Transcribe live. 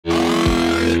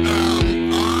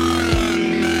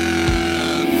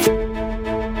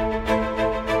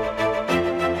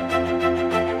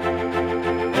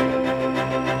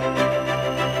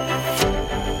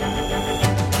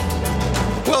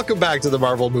back to the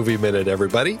Marvel Movie Minute,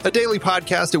 everybody. A daily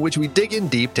podcast in which we dig in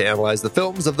deep to analyze the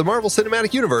films of the Marvel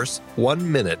Cinematic Universe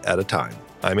 1 minute at a time.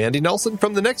 I'm Andy Nelson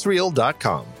from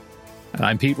thenextreel.com. And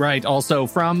I'm Pete Wright, also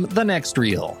from The Next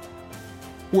Reel.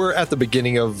 We're at the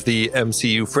beginning of the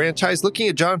MCU franchise, looking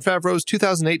at Jon Favreau's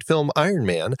 2008 film Iron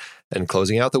Man. And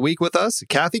closing out the week with us,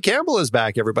 Kathy Campbell is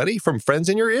back, everybody, from Friends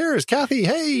in Your Ears. Kathy,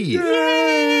 hey!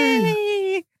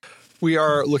 Yay! We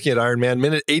are looking at Iron Man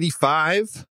Minute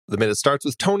 85. The minute starts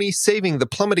with Tony saving the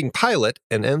plummeting pilot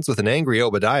and ends with an angry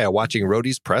Obadiah watching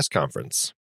Rhodey's press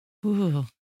conference. Ooh,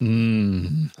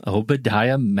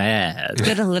 Obadiah mad.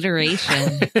 good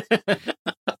alliteration.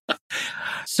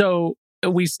 So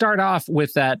we start off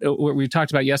with that, what we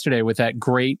talked about yesterday, with that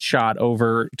great shot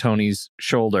over Tony's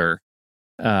shoulder,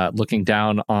 looking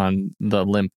down on the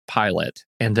limp pilot.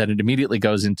 And then it immediately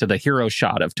goes into the hero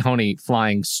shot of Tony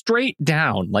flying straight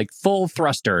down, like full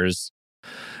thrusters,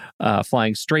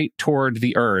 flying straight toward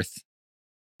the Earth.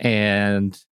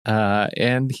 And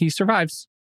he survives.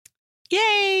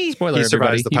 Yay! Spoiler, He survives.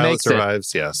 everybody. The He pilot makes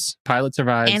survives, yes. Pilot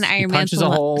survives. And he Iron Man punches a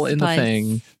hole in the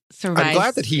thing. survives. I'm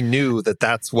glad that he knew that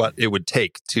that's what it would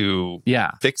take to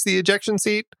fix the ejection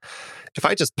seat. If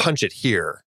I just punch it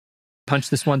here.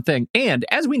 Punch this one thing. And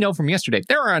as we know from yesterday,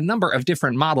 there are a number of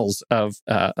different models of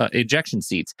ejection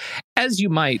seats. As you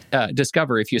might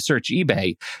discover if you search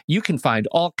eBay, you can find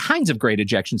all kinds of great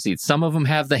ejection seats. Some of them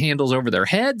have the handles over their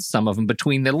heads, some of them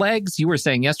between their legs. You were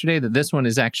saying yesterday that this one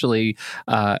is actually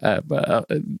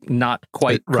not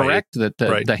quite correct, that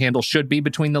the handle should be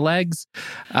between the legs.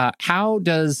 How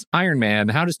does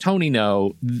Tony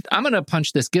know, I'm going to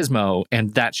punch this gizmo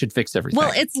and that should fix everything?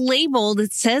 Well, it's labeled,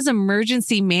 it says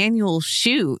emergency manual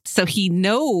shoot, so he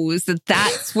knows that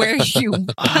that's where you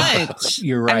punch.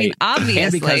 You're right. I mean, obviously.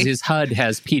 And because his HUD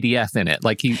has PDF in it.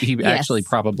 Like he actually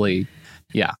probably,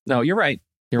 No, you're right.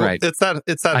 You're right. It's that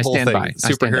whole thing.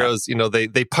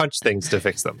 Superheroes, they punch things to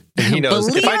fix them. And he knows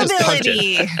if I just punch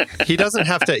it, he doesn't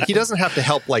have to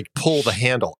help like pull the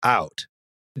handle out.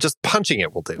 Just punching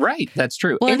it will do. Right. That's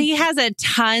true. Well, and he has a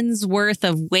ton's worth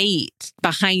of weight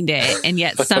behind it, and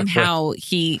yet somehow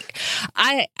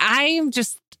I am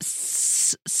just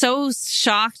so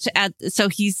shocked so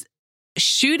he's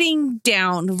shooting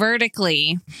down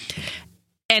vertically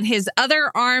and his other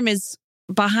arm is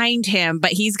behind him,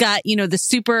 but he's got,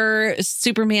 the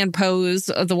Superman pose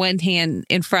of the one hand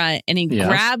in front, and he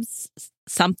grabs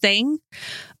something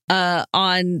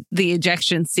on the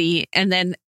ejection seat and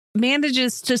then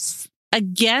manages to,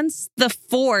 against the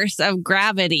force of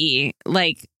gravity,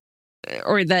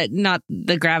 not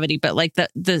the gravity, but like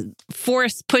the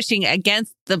force pushing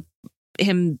against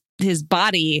his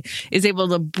body, is able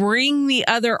to bring the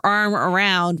other arm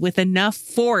around with enough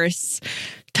force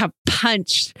to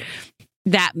punch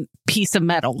that piece of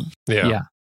metal. Yeah.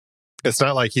 It's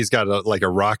not like he's got a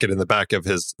rocket in the back of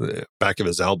his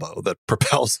elbow that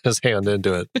propels his hand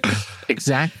into it.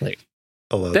 Exactly.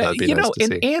 Although that'd be nice to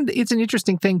see. And it's an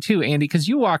interesting thing too, Andy, because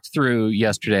you walked through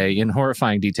yesterday in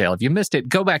horrifying detail. If you missed it,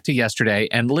 go back to yesterday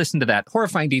and listen to that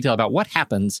horrifying detail about what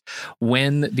happens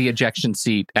when the ejection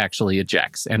seat actually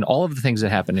ejects and all of the things that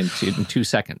happen in 2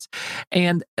 seconds.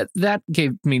 And that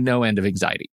gave me no end of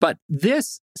anxiety. But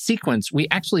this sequence, we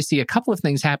actually see a couple of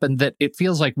things happen that it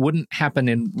feels like wouldn't happen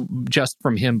in just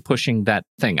from him pushing that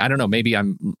thing. I don't know, maybe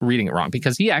I'm reading it wrong,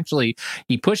 because he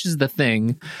pushes the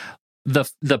thing.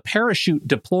 The parachute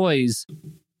deploys,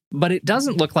 but it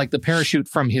doesn't look like the parachute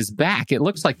from his back. It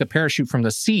looks like the parachute from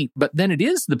the seat, but then it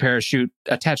is the parachute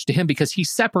attached to him because he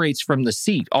separates from the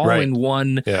seat all in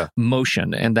one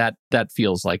motion. And that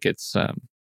feels like it's a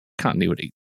continuity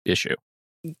issue.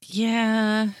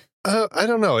 Yeah. I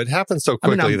don't know. It happens so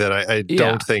quickly that I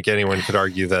don't think anyone could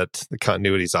argue that the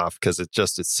continuity's off, because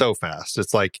it's so fast.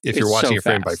 It's like if you're watching it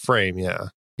frame by frame.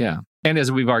 Yeah. And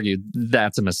as we've argued,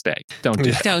 that's a mistake. Don't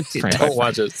do that. Don't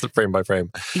watch it frame by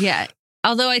frame. Yeah.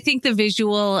 Although I think the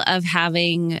visual of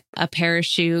having a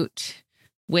parachute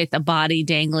with a body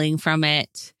dangling from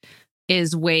it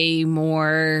is way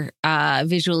more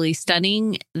visually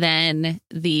stunning than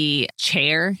the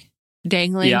chair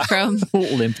dangling from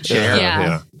limp chair.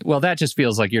 Yeah. Well, that just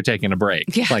feels like you're taking a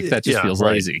break. Yeah. Like that just feels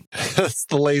lazy. It's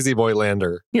the lazy boy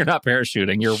lander. You're not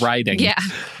parachuting, you're riding. Yeah.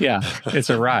 Yeah.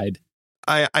 It's a ride.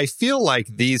 I feel like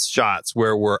these shots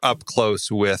where we're up close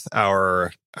with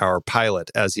our pilot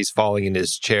as he's falling in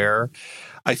his chair,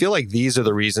 I feel like these are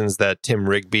the reasons that Tim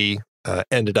Rigby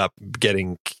ended up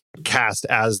getting cast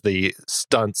as the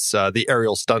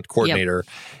aerial stunt coordinator,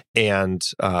 and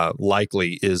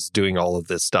likely is doing all of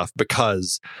this stuff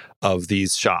because of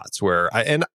these shots where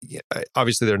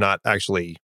obviously they're not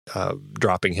actually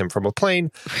dropping him from a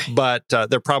plane, but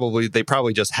they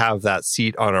probably just have that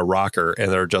seat on a rocker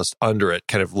and they're just under it,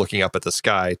 kind of looking up at the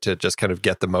sky to just kind of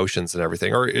get the motions and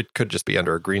everything. Or it could just be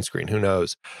under a green screen. Who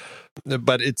knows?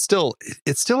 But it still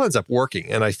ends up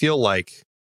working, and I feel like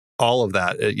all of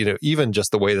that, even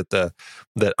just the way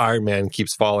that Iron Man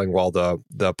keeps falling while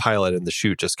the pilot and the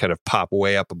chute just kind of pop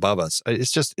way up above us.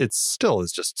 It still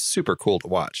is just super cool to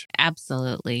watch.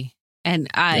 Absolutely. And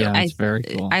it's very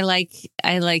cool. I like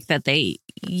that they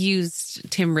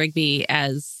used Tim Rigby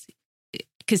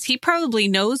because he probably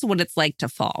knows what it's like to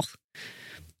fall.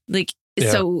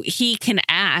 So he can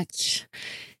act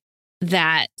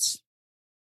that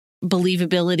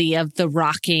believability of the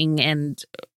rocking, and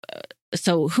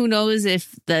so who knows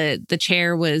if the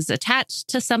chair was attached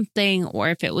to something or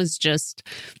if it was just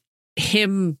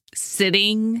him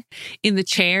sitting in the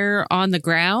chair on the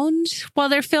ground while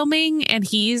they're filming and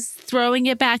he's throwing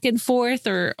it back and forth,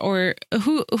 or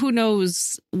who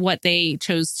knows what they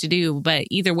chose to do. But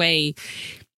either way,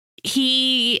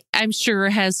 he, I'm sure,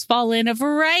 has fallen a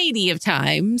variety of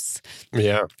times.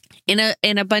 Yeah.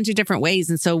 In a bunch of different ways,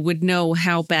 and so would know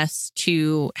how best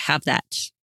to have that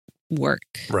work.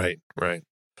 Right.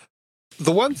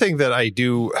 The one thing that I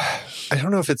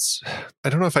don't know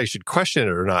if I should question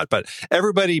it or not, but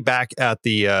everybody back at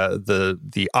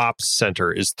the ops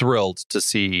center is thrilled to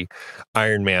see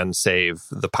Iron Man save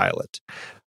the pilot.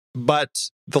 But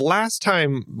the last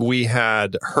time we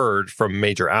had heard from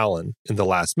Major Allen in the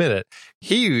last minute,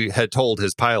 he had told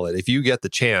his pilot, if you get the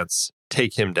chance,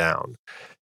 take him down.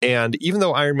 And even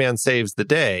though Iron Man saves the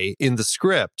day, in the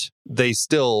script, they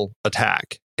still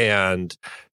attack. And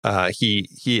they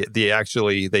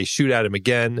shoot at him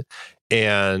again,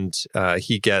 and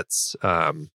he gets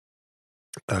hit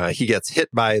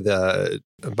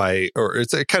or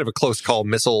it's a kind of a close call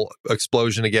missile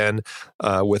explosion again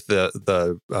with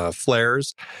the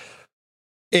flares.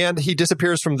 And he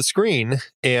disappears from the screen,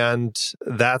 and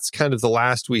that's kind of the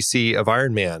last we see of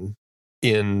Iron Man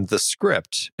in the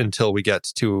script until we get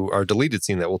to our deleted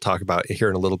scene that we'll talk about here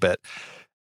in a little bit.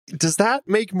 Does that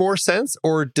make more sense,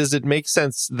 or does it make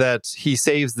sense that he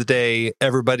saves the day,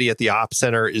 everybody at the op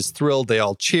center is thrilled, they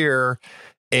all cheer,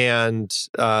 and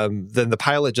then the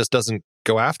pilot just doesn't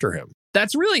go after him?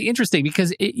 That's really interesting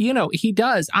because, he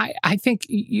does. I think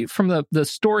from the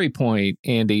story point,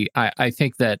 Andy, I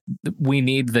think that we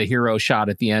need the hero shot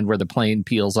at the end where the plane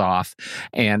peels off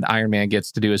and Iron Man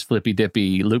gets to do his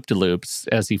flippy-dippy loop-de-loops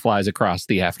as he flies across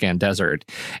the Afghan desert.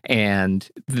 And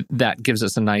that gives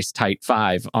us a nice tight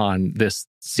 5 on this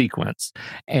sequence,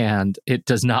 and it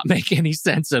does not make any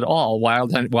sense at all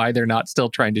why they're not still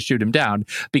trying to shoot him down,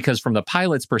 because from the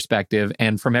pilot's perspective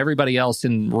and from everybody else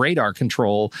in radar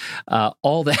control,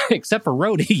 all that except for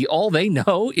Rhodey, all they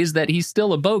know is that he's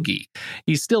still a bogey.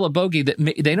 He's still a bogey. That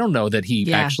they don't know that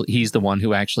he's the one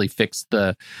who actually fixed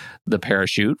the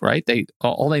parachute, right?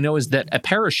 All they know is that a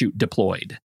parachute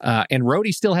deployed. And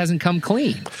Rhodey still hasn't come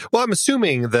clean. Well, I'm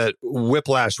assuming that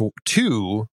Whiplash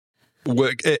 2,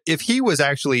 if he was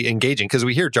actually engaging, because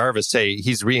we hear Jarvis say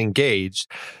he's re-engaged,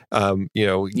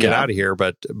 get out of here,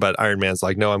 but Iron Man's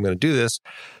like, no, I'm going to do this.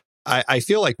 I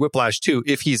feel like Whiplash 2,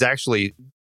 if he's actually,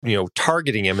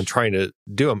 targeting him and trying to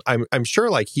do him, I'm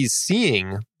sure like he's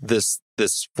seeing this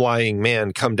flying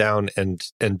man come down and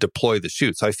deploy the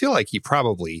chute. So I feel like he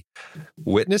probably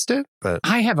witnessed it. But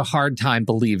I have a hard time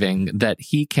believing that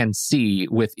he can see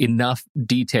with enough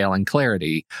detail and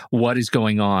clarity what is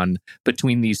going on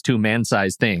between these two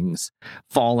man-sized things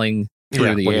falling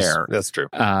through the air. That's true.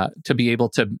 To be able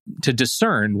to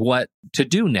discern what to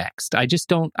do next. I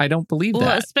don't believe that.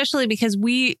 Well, especially because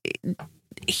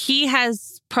he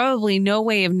has probably no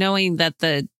way of knowing that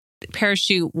the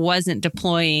parachute wasn't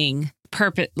deploying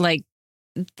like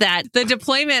that. The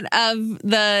deployment of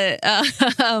the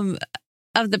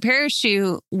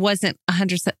parachute wasn't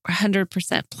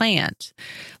 100% planned.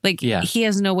 He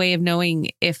has no way of knowing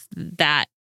if that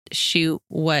chute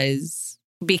was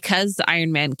because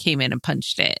Iron Man came in and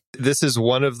punched it. This is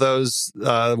one of those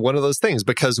things,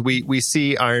 because we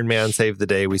see Iron Man save the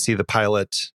day. We see the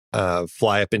pilot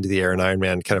fly up into the air and Iron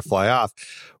Man kind of fly off.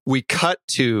 We cut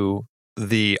to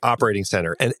the operating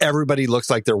center and everybody looks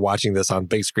like they're watching this on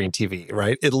big screen TV,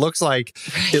 right? It looks like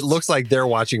they're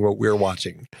watching what we're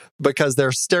watching, because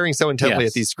they're staring so intently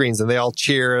at these screens, and they all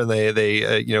cheer and they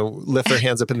lift their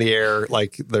hands up in the air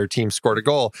like their team scored a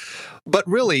goal. But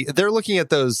really, they're looking at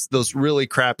those really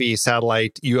crappy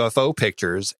satellite UFO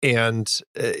pictures, and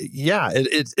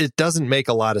it doesn't make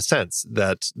a lot of sense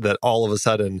that all of a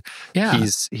sudden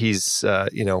he's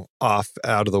off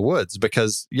out of the woods,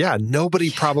 because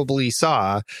nobody probably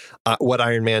saw what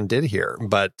Iron Man did here,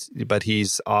 but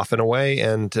he's off and away,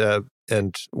 and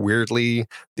and weirdly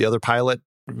the other pilot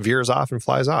veers off and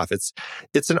flies off.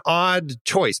 It's an odd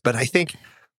choice, but I think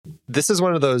this is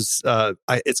one of those,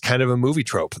 it's kind of a movie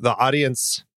trope. The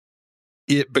audience,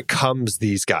 it becomes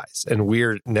these guys, and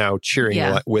we're now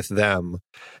cheering with them.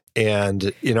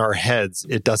 And in our heads,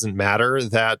 it doesn't matter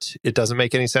that it doesn't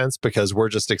make any sense because we're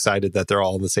just excited that they're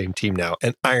all on the same team now.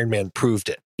 And Iron Man proved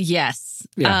it. Yes.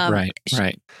 Yeah, right.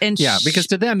 And because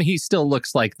to them, he still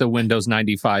looks like the Windows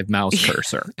 95 mouse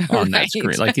cursor on that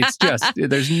screen. Like, it's just,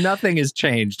 there's nothing has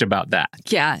changed about that.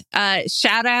 Yeah.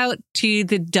 Shout out to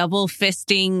the double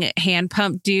fisting hand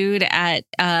pump dude at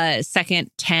second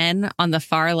 10 on the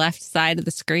far left side of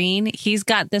the screen. He's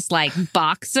got this like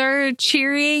boxer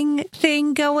cheering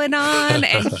thing going on.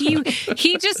 And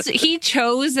he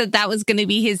chose that was going to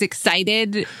be his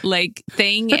excited like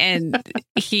thing. And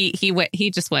he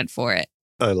just went for it.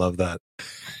 I love that.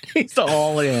 He's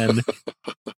all in.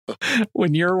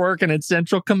 When you're working at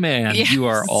Central Command, you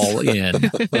are all in.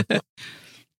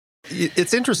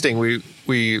 It's interesting.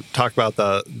 We talk about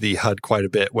the HUD quite a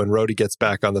bit. When Rhodey gets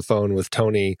back on the phone with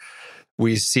Tony,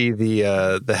 we see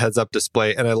the heads-up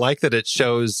display, and I like that it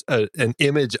shows an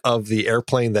image of the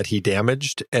airplane that he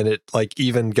damaged, and it like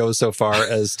even goes so far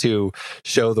as to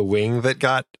show the wing that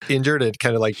got injured. It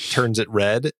kind of like turns it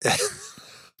red.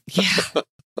 Yeah.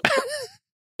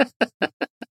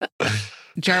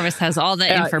 Jarvis has all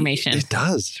the information. It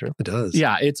does. It really does.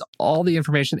 Yeah, it's all the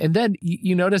information. And then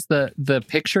you notice the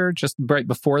picture just right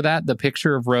before that, the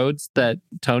picture of Rhodes that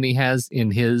Tony has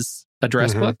in his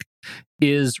address book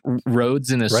is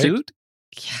Rhodes in a suit.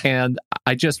 Yeah. And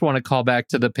I just want to call back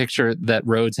to the picture that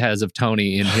Rhodes has of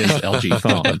Tony in his LG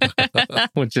phone,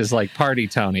 which is like Party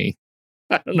Tony.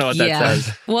 I don't know what that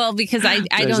says. Well, because I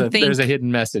don't think there's a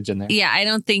hidden message in there. Yeah, I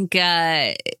don't think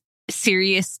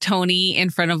serious Tony in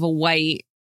front of a white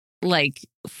like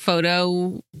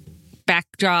photo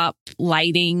backdrop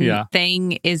lighting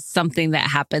thing is something that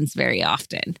happens very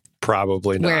often.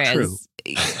 Probably not. Whereas,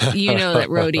 true. You know that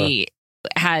Rhodey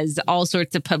has all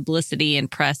sorts of publicity and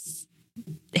press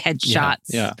headshots.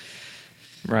 Yeah.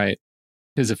 Right.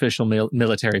 His official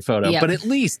military photo. Yep. But at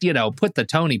least, put the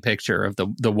Tony picture of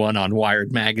the one on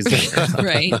Wired magazine.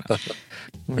 Right.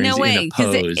 No way,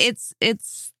 because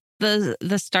it's the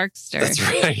Starkster. That's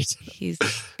right.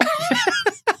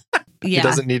 He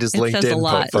doesn't need his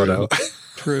LinkedIn photo.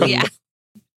 True. Yeah.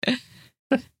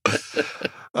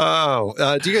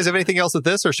 Oh, do you guys have anything else with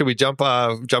this, or should we jump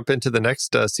into the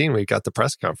next scene? We've got the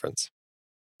press conference.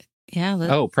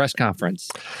 Yeah. Press conference.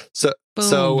 So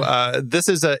this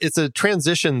is it's a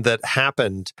transition that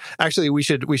happened. Actually, we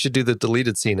should do the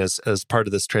deleted scene as part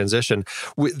of this transition.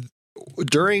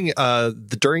 During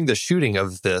the shooting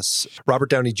of this, Robert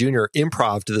Downey Jr.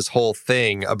 improv'd this whole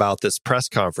thing about this press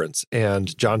conference,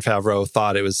 and Jon Favreau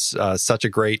thought it was such a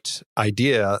great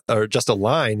idea, or just a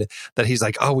line, that he's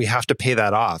like, "Oh, we have to pay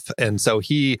that off," and so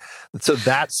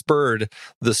that spurred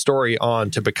the story on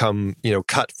to become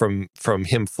cut from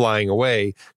him flying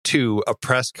away to a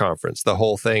press conference. The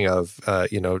whole thing of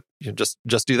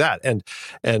just do that, and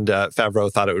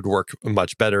Favreau thought it would work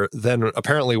much better than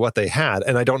apparently what they had.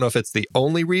 And I don't know if it's the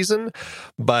only reason,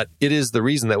 but it is the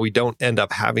reason that we don't end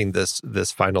up having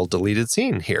this final deleted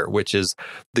scene here, which is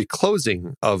the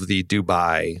closing of the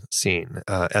Dubai scene.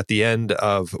 At the end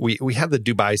of we had the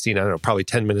Dubai scene, I don't know, probably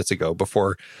 10 minutes ago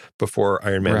before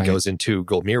Iron Man goes into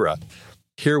Gulmira.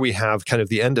 Here we have kind of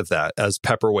the end of that as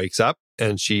Pepper wakes up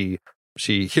and she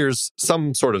hears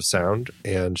some sort of sound,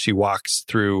 and she walks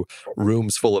through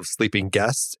rooms full of sleeping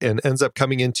guests and ends up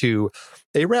coming into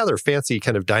a rather fancy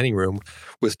kind of dining room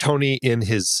with Tony in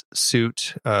his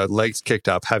suit, legs kicked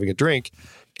up, having a drink.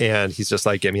 And he's just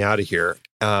like, "Get me out of here."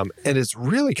 And it's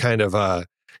really kind of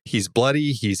he's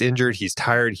bloody, he's injured, he's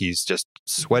tired, he's just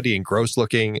sweaty and gross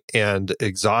looking and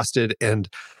exhausted. And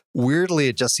weirdly,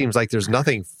 it just seems like there's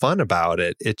nothing fun about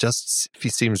it. He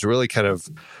seems really kind of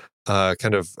I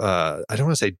don't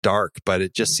want to say dark, but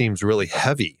it just seems really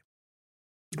heavy.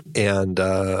 And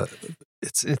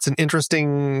it's an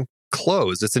interesting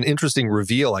close. It's an interesting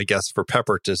reveal, I guess, for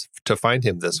Pepper to find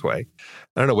him this way.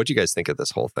 I don't know. What do you guys think of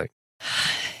this whole thing?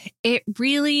 It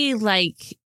really we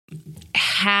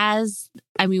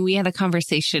had a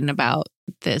conversation about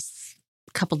this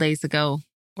a couple days ago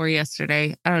or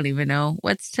yesterday. I don't even know.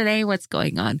 What's today? What's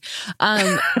going on?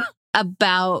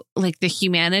 About the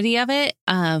humanity of it,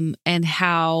 and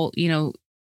how,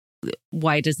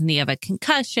 why doesn't he have a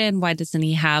concussion? Why doesn't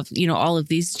he have, all of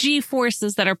these G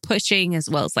forces that are pushing, as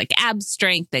well as ab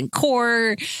strength and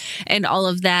core and all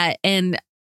of that. And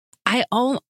I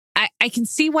can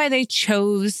see why they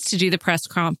chose to do the press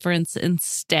conference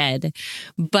instead,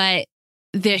 but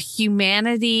the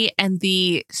humanity and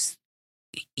the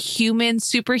human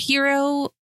superhero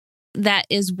that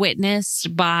is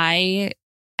witnessed by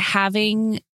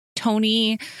having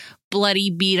Tony bloody,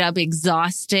 beat up,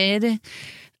 exhausted.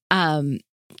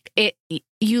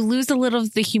 You lose a little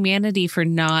of the humanity for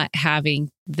not having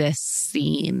this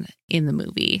scene in the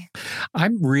movie.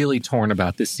 I'm really torn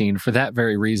about this scene for that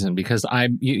very reason, because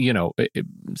I'm,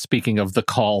 speaking of the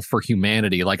call for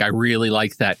humanity, like I really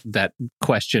like that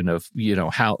question of,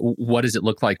 what does it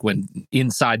look like when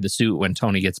inside the suit when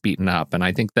Tony gets beaten up? And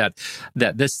I think that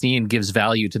this scene gives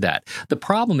value to that. The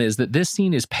problem is that this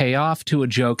scene is payoff to a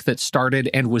joke that started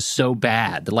and was so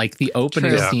bad. Like the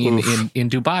opening scene in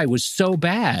Dubai was so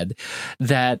bad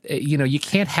that, you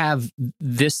can't have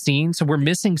this scene. So we're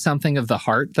missing something of the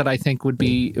heart that I think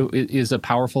is a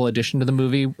powerful addition to the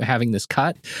movie, having this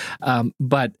cut.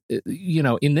 But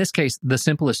in this case, the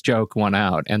simplest joke won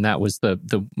out, and that was the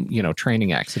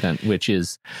training accident, which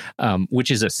is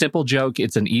a simple joke.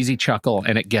 It's an easy chuckle,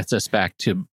 and it gets us back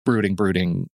to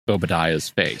brooding Obadiah's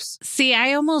face. See,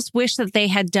 I almost wish that they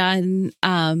had done.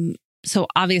 So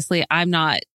obviously,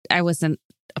 I wasn't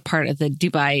a part of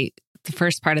the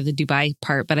first part of the Dubai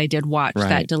part, but I did watch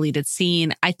that deleted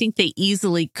scene. I think they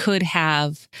easily could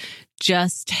have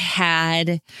just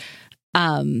had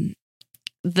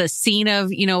the scene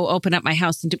of, open up my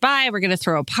house in Dubai, we're going to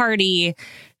throw a party,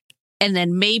 and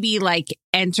then maybe like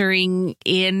entering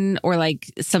in or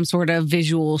like some sort of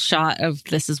visual shot of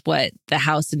this is what the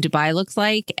house in Dubai looks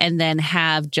like, and then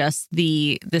have just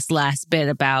this last bit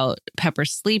about Pepper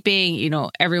sleeping,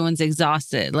 everyone's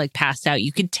exhausted, like passed out.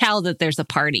 You could tell that there's a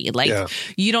party. Like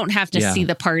you don't have to see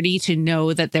the party to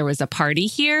know that there was a party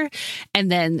here.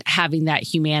 And then having that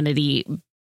humanity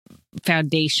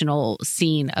foundational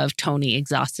scene of Tony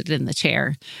exhausted in the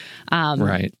chair.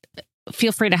 Right.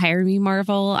 Feel free to hire me,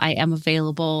 Marvel. I am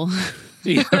available.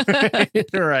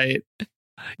 Right.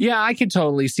 Yeah, I could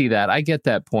totally see that. I get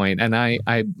that point, and I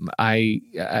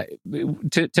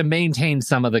to maintain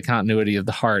some of the continuity of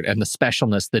the heart and the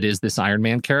specialness that is this Iron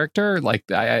Man character.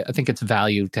 Like, I think it's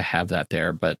value to have that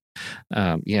there. But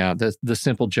the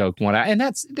simple joke won out, and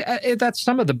that's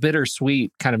some of the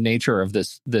bittersweet kind of nature of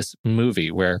this movie,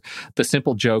 where the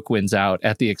simple joke wins out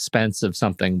at the expense of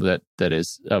something that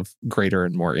is of greater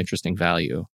and more interesting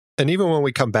value. And even when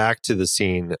we come back to the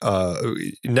scene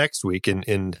next week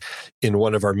in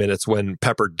one of our minutes when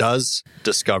Pepper does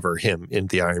discover him in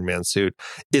the Iron Man suit,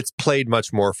 it's played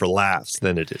much more for laughs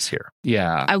than it is here.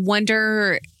 Yeah. I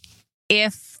wonder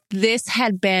if this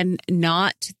had been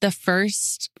not the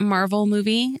first Marvel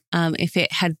movie, if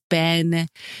it had been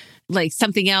like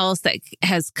something else that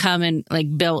has come and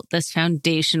like built this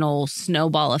foundational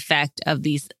snowball effect of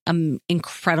these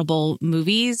incredible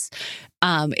movies,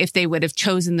 if they would have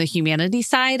chosen the humanity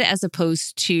side as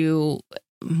opposed to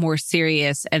more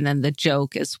serious and then the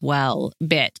joke as well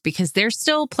bit, because they're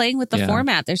still playing with the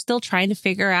format. They're still trying to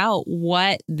figure out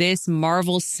what this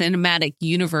Marvel Cinematic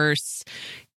Universe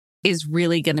is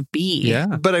really going to be. Yeah.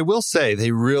 But I will say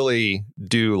they really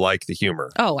do like the humor.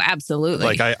 Oh, absolutely.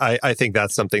 Like I think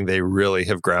that's something they really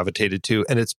have gravitated to,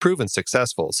 and it's proven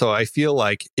successful. So I feel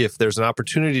like if there's an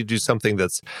opportunity to do something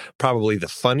that's probably the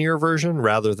funnier version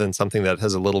rather than something that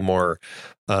has a little more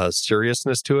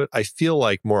seriousness to it, I feel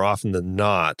like more often than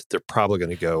not, they're probably going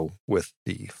to go with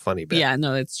the funny bit. Yeah,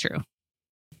 no, it's true.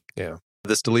 Yeah.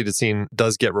 This deleted scene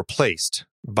does get replaced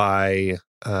by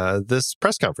this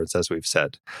press conference, as we've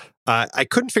said. I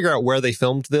couldn't figure out where they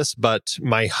filmed this, but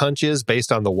my hunch is,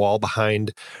 based on the wall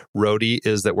behind Rhodey,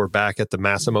 is that we're back at the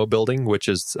Massimo building, which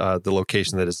is the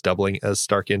location that is doubling as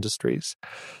Stark Industries.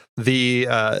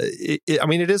 It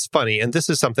is funny, and this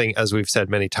is something, as we've said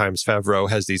many times, Favreau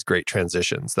has these great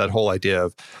transitions. That whole idea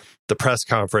of the press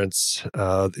conference,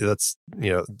 that's,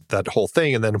 that whole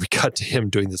thing, and then we cut to him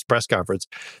doing this press conference.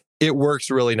 It works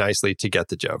really nicely to get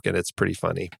the joke, and it's pretty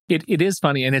funny. It is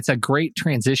funny, and it's a great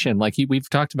transition. Like we've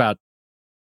talked about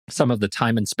some of the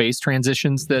time and space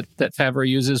transitions that Favreau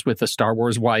uses with the Star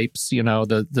Wars wipes,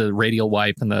 the radial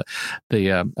wipe and that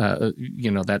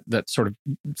sort of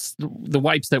the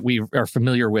wipes that we are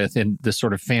familiar with in this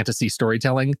sort of fantasy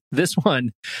storytelling. This one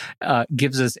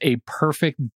gives us a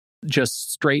perfect,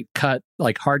 just straight cut,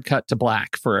 like hard cut to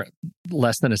black for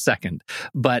less than a second.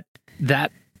 But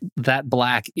that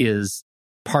black is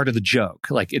part of the joke.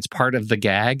 Like, it's part of the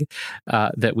gag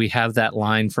that we have that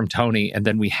line from Tony, and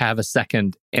then we have a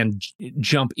second and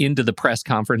jump into the press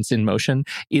conference in motion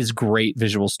is great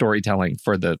visual storytelling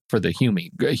for the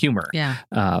humor. Yeah.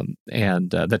 And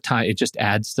the time, it just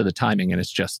adds to the timing, and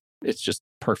it's just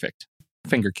perfect.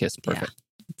 Finger kiss perfect.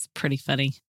 Yeah, it's pretty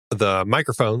funny. the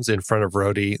microphones in front of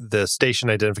Rhodey, the station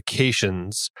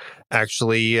identifications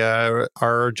actually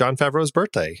are Jon Favreau's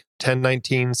birthday,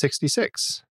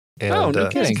 10/19/66. And no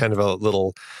kidding. it's kind of a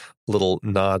little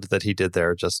nod that he did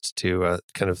there, just to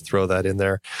kind of throw that in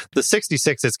there. The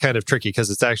 66 is kind of tricky because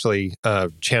it's actually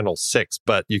channel 6,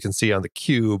 but you can see on the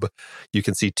cube, you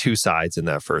can see two sides in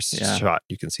that first shot.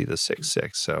 You can see the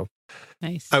 66. So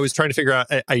nice. I was trying to figure out,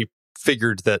 I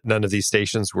figured that none of these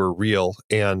stations were real,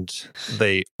 and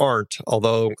they aren't,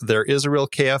 although there is a real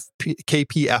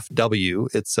KPFW.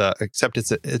 It's except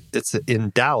it's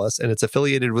in Dallas, and it's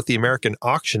affiliated with the American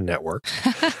Auction Network.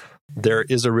 There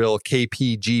is a real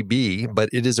KPGB, but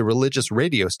it is a religious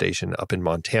radio station up in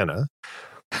Montana.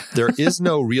 There is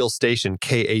no real station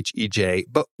KHEJ,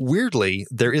 but weirdly,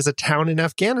 there is a town in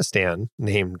Afghanistan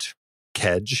named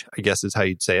Kedge, I guess is how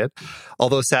you'd say it.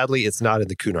 Although sadly, it's not in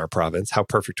the Kunar province. How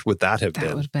perfect would that have been?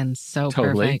 That would have been so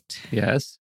Totally. perfect.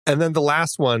 Yes. And then the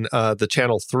last one, the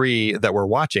channel 3 that we're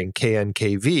watching,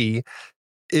 KNKV,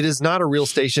 it is not a real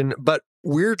station, but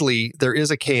weirdly, there is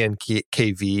a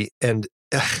KNKV, and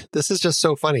this is just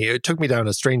so funny. It took me down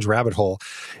a strange rabbit hole.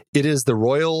 It is the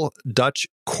Royal Dutch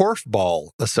Korfbal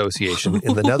Association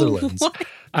in the Netherlands.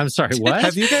 I'm sorry, what?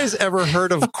 Have you guys ever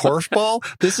heard of korfball?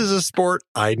 This is a sport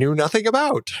I knew nothing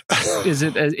about. Is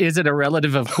it a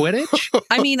relative of Quidditch?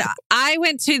 I mean, I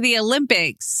went to the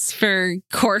Olympics for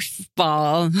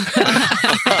korfball.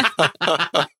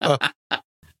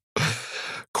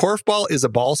 Korfball is a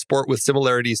ball sport with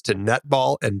similarities to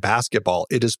netball and basketball.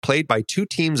 It is played by 2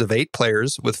 teams of 8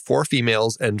 players, with 4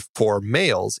 females and 4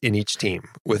 males in each team,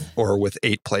 with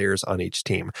 8 players on each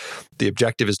team. The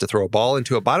objective is to throw a ball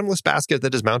into a bottomless basket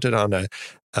that is mounted on a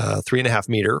 3.5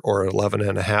 meter or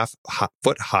 11.5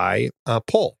 foot high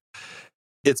pole.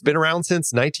 It's been around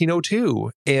since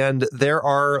 1902, and there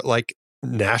are like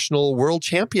national world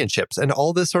championships and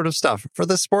all this sort of stuff for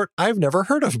this sport I've never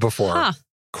heard of before. Huh.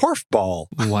 Korfball.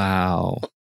 Wow.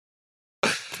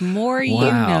 The more you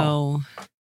know.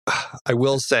 I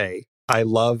will say, I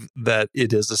love that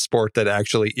it is a sport that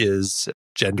actually is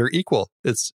gender equal.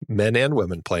 It's men and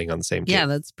women playing on the same team. Yeah,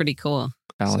 that's pretty cool.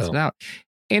 Balance it out.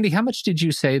 Andy, how much did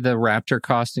you say the Raptor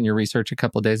cost in your research a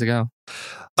couple of days ago?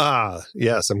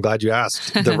 Yes, I'm glad you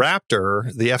asked. The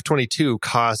Raptor, the F-22,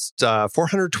 cost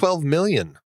 $412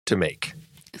 million to make.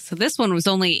 So this one was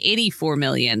only 84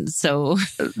 million. So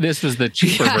this was the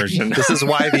cheaper version. This is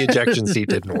why the ejection seat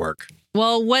didn't work.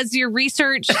 Well, was your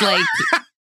research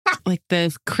like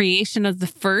the creation of the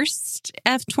first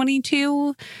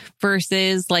F-22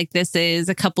 versus like this is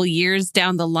a couple years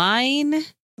down the line?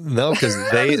 No, because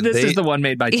this is the one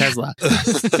made by Tesla.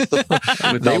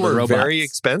 They were very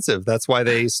expensive. That's why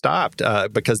they stopped,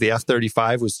 because the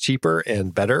F-35 was cheaper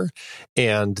and better.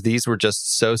 And these were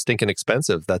just so stinking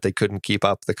expensive that they couldn't keep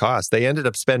up the cost. They ended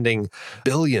up spending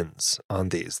billions on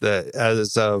these.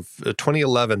 As of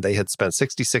 2011, they had spent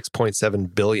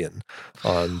 $66.7 billion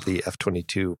on the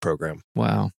F-22 program.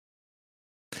 Wow.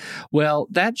 Well,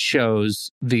 that shows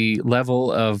the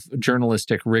level of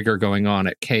journalistic rigor going on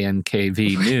at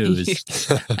KNKV News.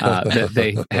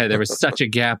 That there was such a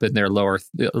gap in their lower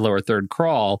third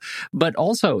crawl. But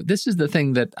also, this is the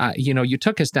thing that you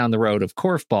took us down the road of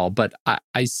korfball, but I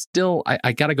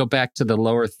got to go back to the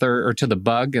lower third, or to the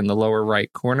bug in the lower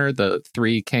right corner, the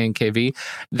 3 KNKV.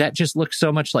 That just looks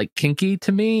so much like kinky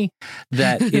to me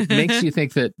that it makes you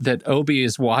think that Obi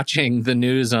is watching the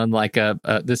news on like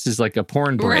this is like a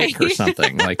porn break or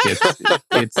something. Like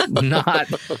it's not.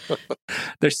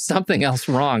 There's something else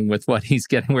wrong with what he's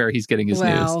getting, where he's getting his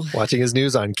news. Watching his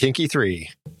news on Kinky 3.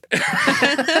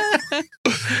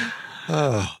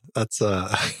 Oh, that's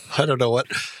I don't know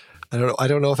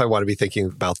if I want to be thinking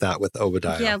about that with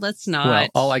Obadiah. Yeah, let's not. Well,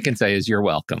 all I can say is you're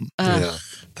welcome. Yeah,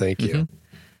 thank you. Mm-hmm.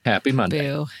 Happy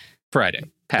Monday. Boo. Friday.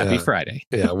 Happy Friday.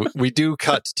 Yeah, we do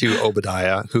cut to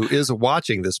Obadiah, who is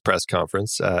watching this press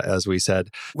conference, as we said.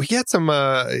 We get some,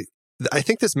 I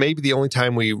think this may be the only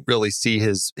time we really see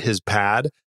his pad,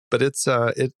 but it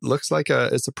looks like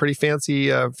it's a pretty fancy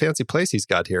place he's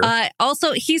got here.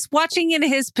 Also, he's watching in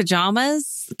his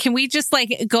pajamas. Can we just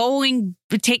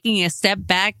taking a step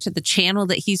back to the channel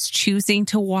that he's choosing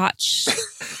to watch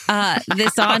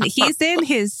this on? He's in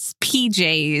his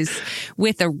PJs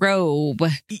with a robe.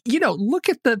 Look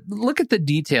at the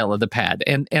detail of the pad,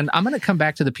 and I'm going to come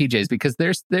back to the PJs because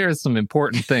there's some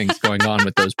important things going on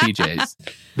with those PJs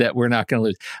that we're not going to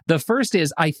lose. The first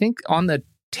is, I think, on the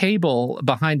table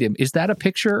behind him, is that a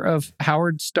picture of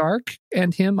Howard Stark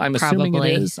and him? I'm assuming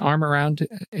Probably. it is, arm around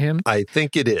him. I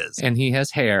think it is. And he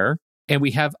has hair. And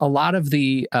we have a lot of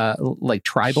the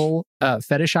tribal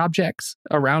fetish objects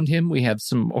around him. We have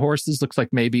some horses, looks like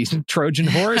maybe some Trojan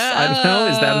horse. I don't know.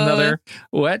 Is that another?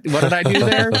 What did I do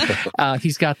there?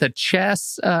 He's got the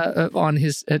chess on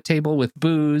his table with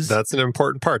booze. That's an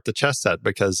important part, the chess set,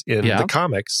 because in the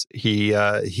comics, he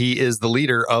is the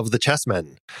leader of the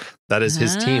chessmen. That is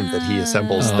his team that he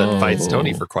assembles that fights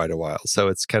Tony for quite a while. So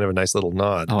it's kind of a nice little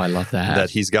nod. Oh, I love that.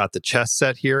 That he's got the chess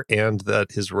set here and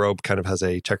that his robe kind of has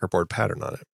a checkerboard pattern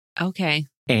on it. Okay.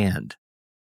 And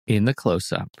in the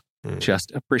close-up,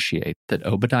 just appreciate that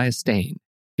Obadiah Stane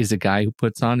is a guy who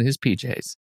puts on his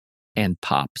PJs and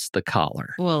pops the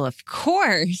collar. Well, of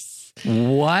course.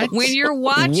 What? When you're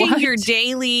watching your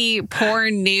daily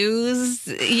porn news,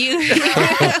 you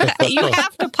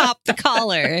have to pop the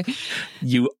collar.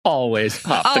 You always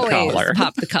pop the collar. Always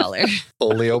pop the collar.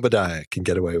 Only Obadiah can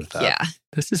get away with that. Yeah.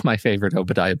 This is my favorite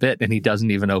Obadiah bit, and he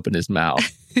doesn't even open his mouth.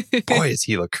 Boy, does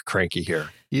he look cranky here.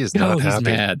 He is not happy. He's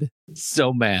mad.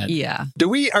 So mad. Yeah.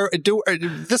 Does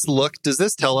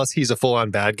this tell us he's a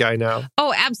full-on bad guy now?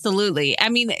 Oh, absolutely. I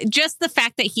mean, just the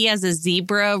fact that he has a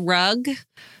zebra rug,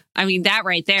 I mean, that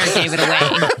right there gave it away.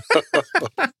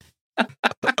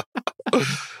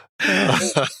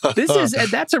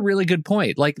 That's a really good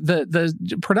point. Like the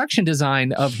production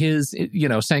design of his,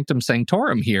 Sanctum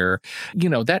Sanctorum here,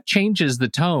 that changes the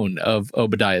tone of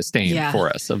Obadiah Stane for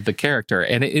us, of the character.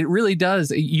 And it really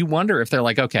does. You wonder if they're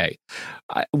like, okay,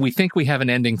 we think we have an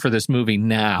ending for this movie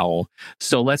now.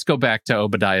 So let's go back to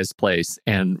Obadiah's place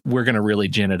and we're going to really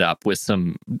gin it up with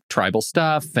some tribal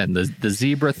stuff and the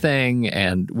zebra thing.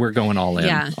 And we're going all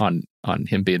in on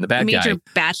him being the bad guy. Major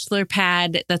bachelor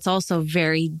pad that's also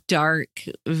very dark,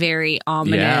 very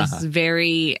ominous,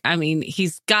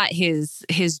 he's got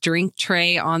his drink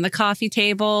tray on the coffee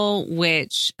table,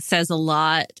 which says a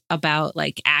lot about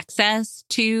like access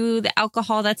to the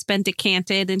alcohol that's been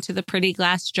decanted into the pretty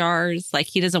glass jars. Like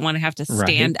he doesn't want to have to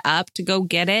stand up to go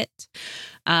get it.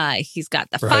 He's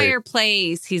got the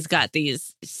fireplace. He's got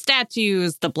these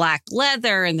statues, the black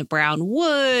leather and the brown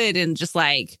wood, and just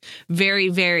like very,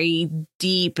 very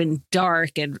deep and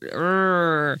dark and.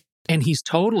 And he's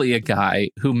totally a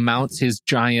guy who mounts his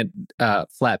giant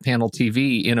flat panel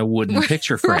TV in a wooden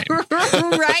picture frame.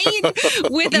 Right?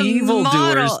 With a evildoers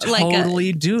model,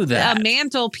 totally do that. A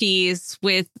mantelpiece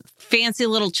with fancy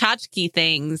little tchotchke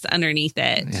things underneath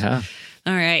it. Yeah.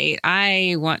 All right.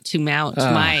 I want to mount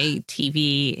my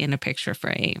TV in a picture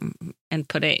frame and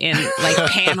put it in like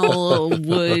panel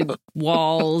wood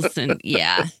walls. And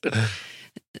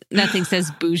nothing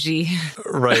says bougie.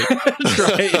 Right.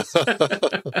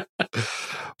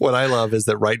 What I love is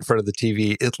that right in front of the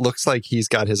TV, it looks like he's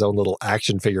got his own little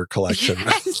action figure collection.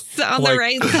 Yes, on the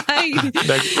right side.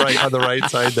 Right on the right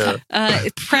side there.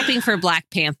 Prepping for Black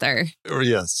Panther.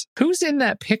 Yes. Who's in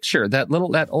that picture?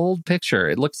 That old picture.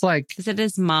 It looks like... Is it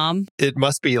his mom? It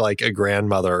must be like a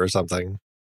grandmother or something.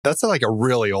 That's like a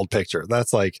really old picture.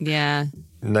 That's like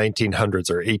 1900s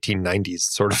or 1890s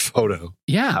sort of photo.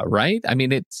 Yeah, right. I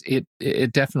mean,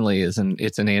 it definitely is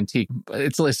it's an antique.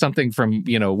 It's like something from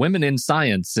Women in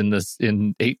Science in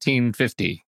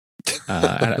 1850.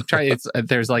 I'm trying.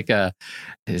 There's like who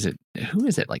is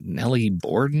it? Like Nellie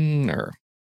Borden or.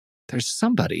 There's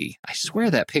somebody. I swear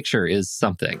that picture is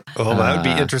something. Well, that would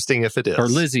be interesting if it is. Or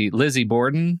Lizzie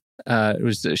Borden. It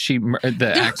was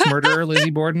the axe murderer, Lizzie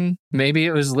Borden. Maybe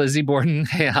it was Lizzie Borden.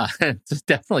 Yeah, it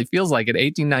definitely feels like an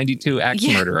 1892 axe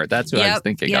murderer. That's who I was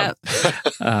thinking of.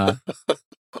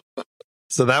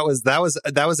 So that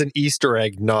was an Easter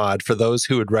egg nod for those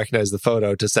who would recognize the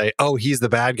photo to say, "Oh, he's the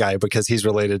bad guy because he's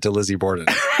related to Lizzie Borden.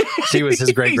 She was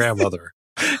his great grandmother."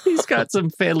 He's got some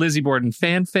Lizzie Borden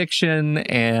fan fiction,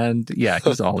 and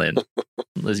he's all in.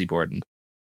 Lizzie Borden.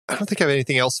 I don't think I have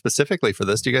anything else specifically for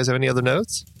this. Do you guys have any other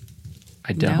notes?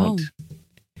 I don't. No.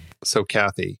 So,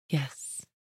 Kathy. Yes.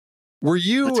 Were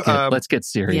you... Let's get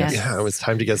serious. Yes. Yeah, it was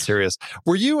time to get serious.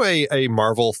 Were you a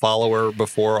Marvel follower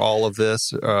before all of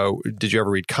this? Did you ever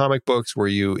read comic books? Were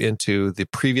you into the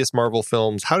previous Marvel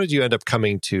films? How did you end up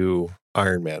coming to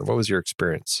Iron Man? What was your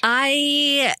experience?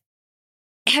 I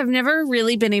have never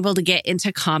really been able to get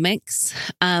into comics.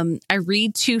 I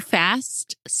read too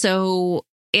fast, so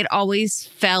it always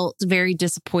felt very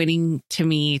disappointing to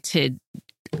me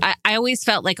I always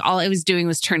felt like all I was doing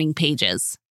was turning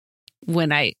pages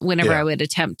whenever I would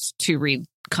attempt to read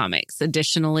comics.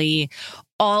 Additionally,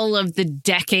 all of the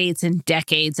decades and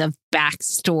decades of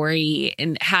backstory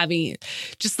and having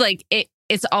just like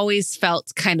it's always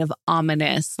felt kind of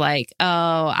ominous, like,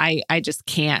 oh, I just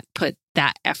can't put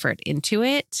that effort into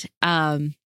it.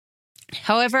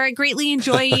 However, I greatly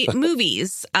enjoy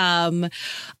movies.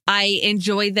 I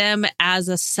enjoy them as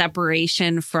a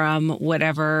separation from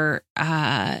whatever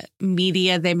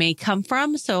media they may come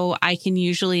from. So I can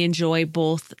usually enjoy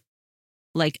both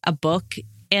like a book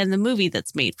and the movie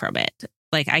that's made from it.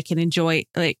 Like I can enjoy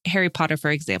like Harry Potter,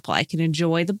 for example. I can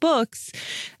enjoy the books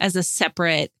as a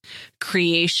separate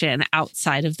creation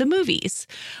outside of the movies.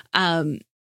 And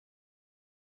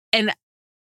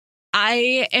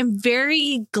I am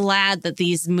very glad that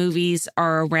these movies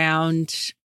are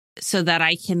around so that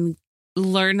I can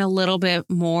learn a little bit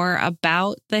more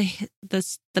about the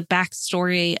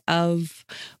backstory of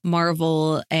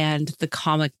Marvel and the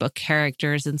comic book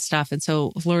characters and stuff. And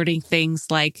so learning things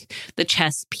like the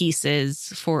chess pieces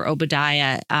for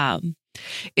Obadiah,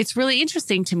 it's really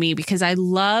interesting to me because I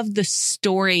love the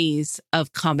stories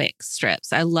of comic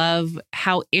strips. I love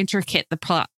how intricate the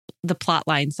plot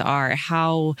lines are,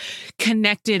 how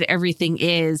connected everything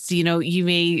is. You know, you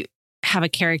may have a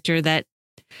character that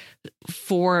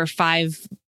 4 or 5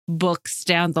 books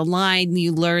down the line,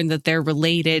 you learn that they're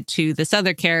related to this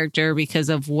other character because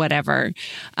of whatever.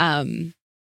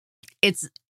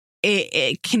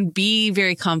 It can be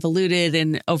very convoluted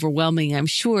and overwhelming, I'm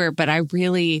sure, but I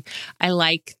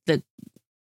like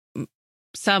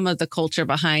some of the culture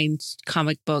behind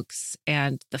comic books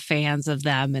and the fans of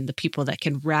them and the people that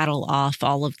can rattle off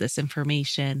all of this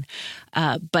information.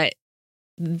 But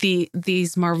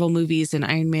these Marvel movies and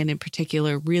Iron Man in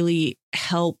particular really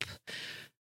help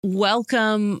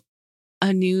welcome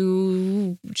a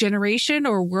new generation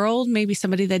or world, maybe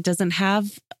somebody that doesn't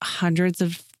have hundreds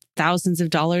of thousands of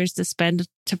dollars to spend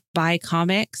to buy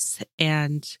comics,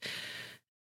 and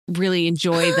really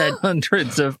enjoy the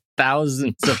hundreds of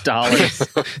thousands of dollars.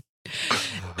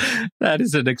 That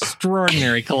is an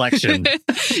extraordinary collection.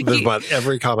 There's about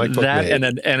every comic book that made. and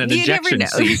an ejection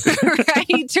seat.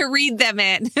 Right, to read them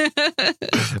in.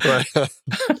 Right.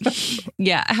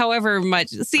 Yeah, however much.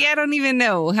 See, I don't even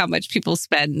know how much people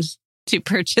spend to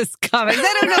purchase comics.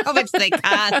 I don't know how much they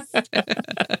cost.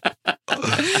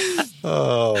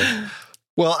 Oh.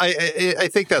 Well, I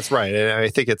think that's right, and I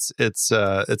think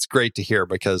it's great to hear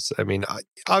because I mean,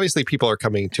 obviously people are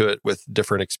coming to it with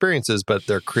different experiences, but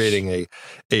they're creating a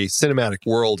cinematic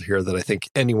world here that I think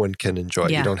anyone can enjoy.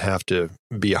 Yeah. You don't have to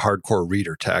be a hardcore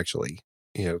reader to actually,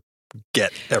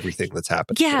 get everything that's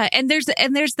happening. Yeah, and there's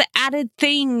the added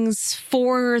things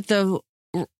for the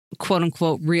quote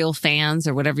unquote real fans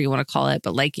or whatever you want to call it.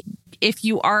 But like, if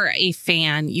you are a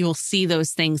fan, you'll see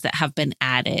those things that have been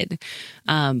added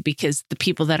because the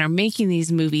people that are making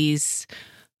these movies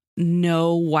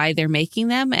know why they're making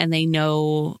them. And they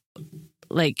know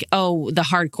like, oh, the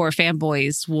hardcore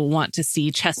fanboys will want to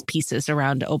see chess pieces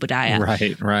around Obadiah.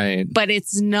 Right. But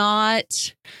it's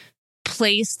not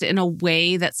placed in a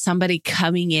way that somebody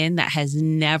coming in that has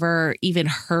never even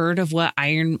heard of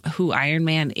who Iron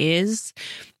Man is,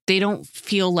 they don't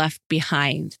feel left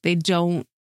behind.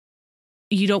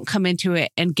 You don't come into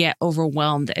it and get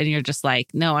overwhelmed and you're just like,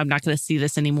 no, I'm not going to see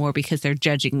this anymore because they're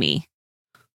judging me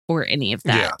or any of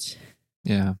that.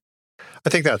 Yeah. I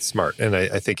think that's smart. And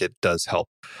I think it does help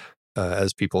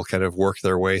as people kind of work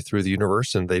their way through the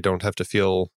universe and they don't have to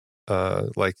feel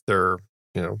like they're,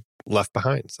 left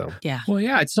behind. So, yeah. Well,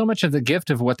 yeah, it's so much of the gift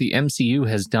of what the MCU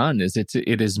has done is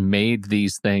it has made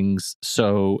these things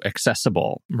so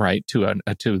accessible, right, to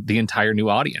the entire new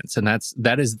audience. And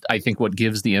that is, I think, what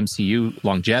gives the MCU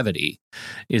longevity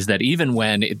is that even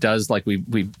when it does, like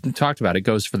we've talked about, it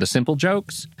goes for the simple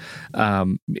jokes,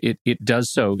 it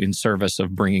does so in service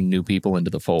of bringing new people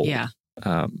into the fold. Yeah.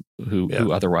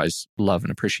 Who otherwise love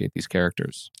and appreciate these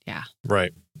characters. Yeah.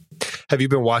 Right. Have you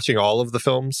been watching all of the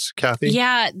films, Kathy?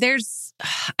 Yeah,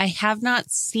 I have not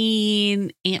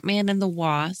seen Ant-Man and the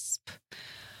Wasp.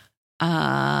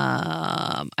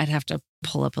 I'd have to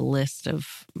pull up a list of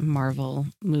Marvel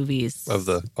movies. Of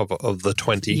the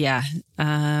 20. Yeah.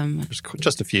 There's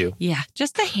just a few. Yeah,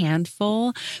 just a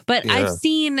handful. But Yeah.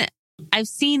 I've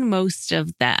seen most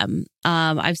of them.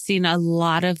 I've seen a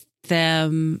lot of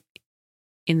them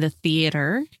in the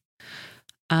theater.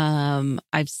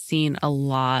 I've seen a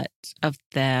lot of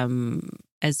them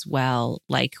as well.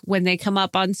 Like when they come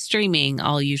up on streaming,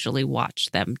 I'll usually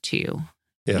watch them too.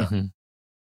 Yeah. Mm-hmm.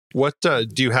 What do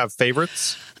you have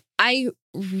favorites? I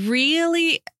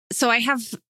have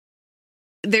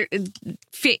there.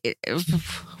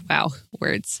 Wow,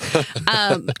 words.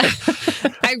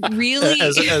 I really,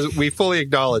 as we fully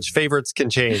acknowledge, favorites can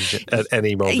change at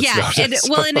any moment. yeah.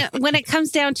 When it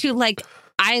comes down to like,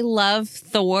 I love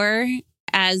Thor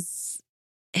as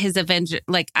his Avenger.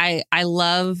 Like I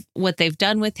love what they've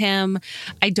done with him.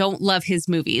 I don't love his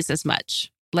movies as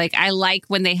much. Like, I like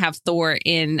when they have Thor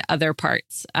in other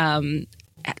parts.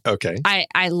 Okay.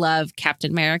 I love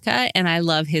Captain America and I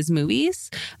love his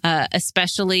movies,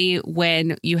 especially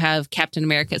when you have Captain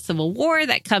America Civil War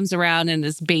that comes around and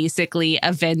is basically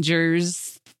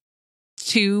Avengers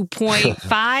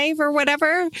 2.5 or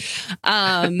whatever.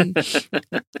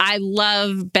 I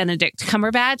love Benedict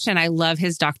Cumberbatch and I love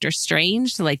his Doctor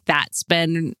Strange. Like, that's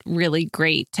been really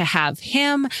great to have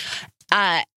him.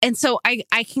 And so I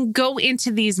can go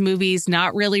into these movies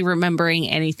not really remembering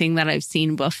anything that I've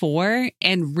seen before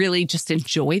and really just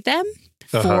enjoy them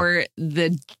for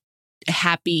the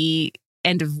happy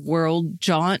end of world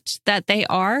jaunt that they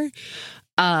are.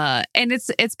 And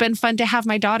it's been fun to have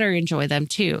my daughter enjoy them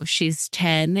too. She's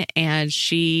 10 and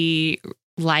she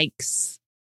likes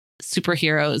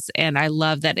superheroes, and I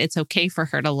love that it's okay for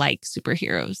her to like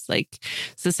superheroes. Like,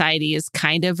 society is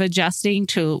kind of adjusting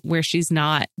to where she's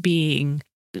not being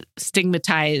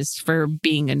stigmatized for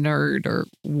being a nerd or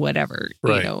whatever,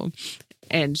 you know.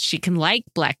 And she can like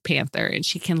Black Panther and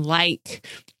she can like,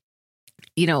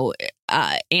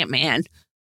 Ant-Man.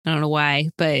 I don't know why,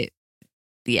 but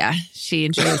yeah, she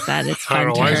enjoys that. It's fun. I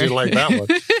don't know why she like that one.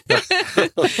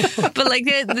 But like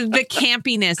the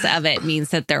campiness of it means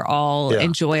that they're all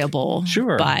enjoyable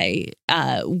by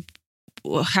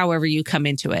however you come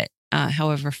into it,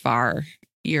 however far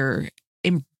you're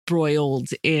embroiled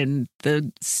in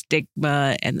the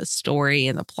stigma and the story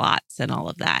and the plots and all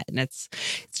of that. And it's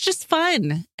just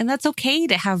fun. And that's okay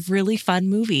to have really fun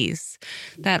movies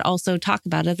that also talk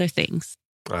about other things.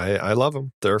 I love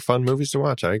them. They're fun movies to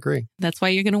watch. I agree. That's why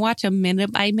you're going to watch them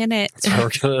minute by minute. That's how we're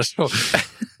going to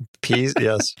piece.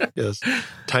 Yes.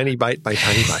 Tiny bite by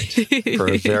tiny bite for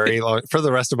a very long, for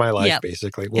the rest of my life,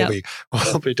 basically. We'll be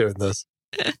doing this.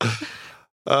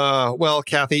 Well,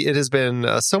 Kathy, it has been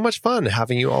so much fun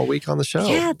having you all week on the show.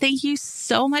 Yeah, thank you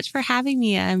so much for having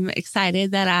me. I'm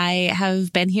excited that I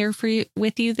have been here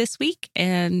with you this week,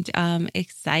 and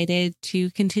excited to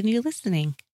continue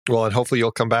listening. Well, and hopefully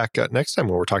you'll come back next time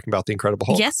when we're talking about The Incredible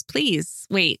Hulk. Yes, please.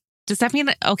 Wait, does that mean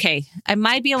that? Okay, I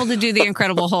might be able to do The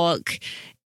Incredible Hulk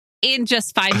in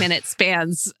just 5-minute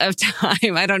spans of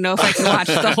time. I don't know if I can watch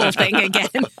the whole thing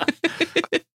again.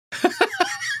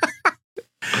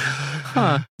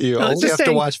 You only have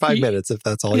to watch 5 minutes if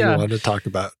that's all you want to talk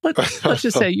about. Let's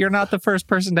just say you're not the first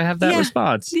person to have that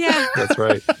response. Yeah. That's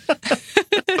right.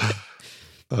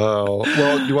 Oh,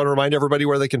 well, you want to remind everybody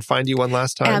where they can find you one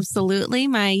last time? Absolutely.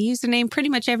 My username pretty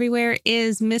much everywhere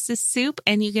is Mrs. Soup,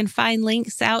 and you can find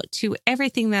links out to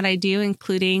everything that I do,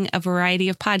 including a variety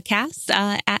of podcasts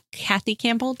at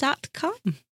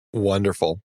kathycampbell.com.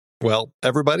 Wonderful. Well,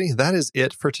 everybody, that is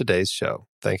it for today's show.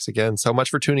 Thanks again so much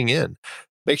for tuning in.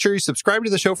 Make sure you subscribe to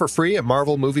the show for free at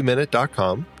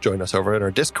marvelmovieminute.com. Join us over in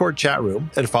our Discord chat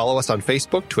room and follow us on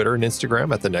Facebook, Twitter, and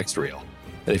Instagram at The Next Reel.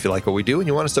 And if you like what we do and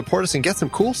you want to support us and get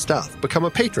some cool stuff, become a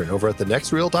patron over at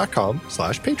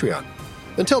thenextreel.com/Patreon.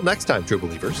 Until next time, true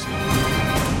believers.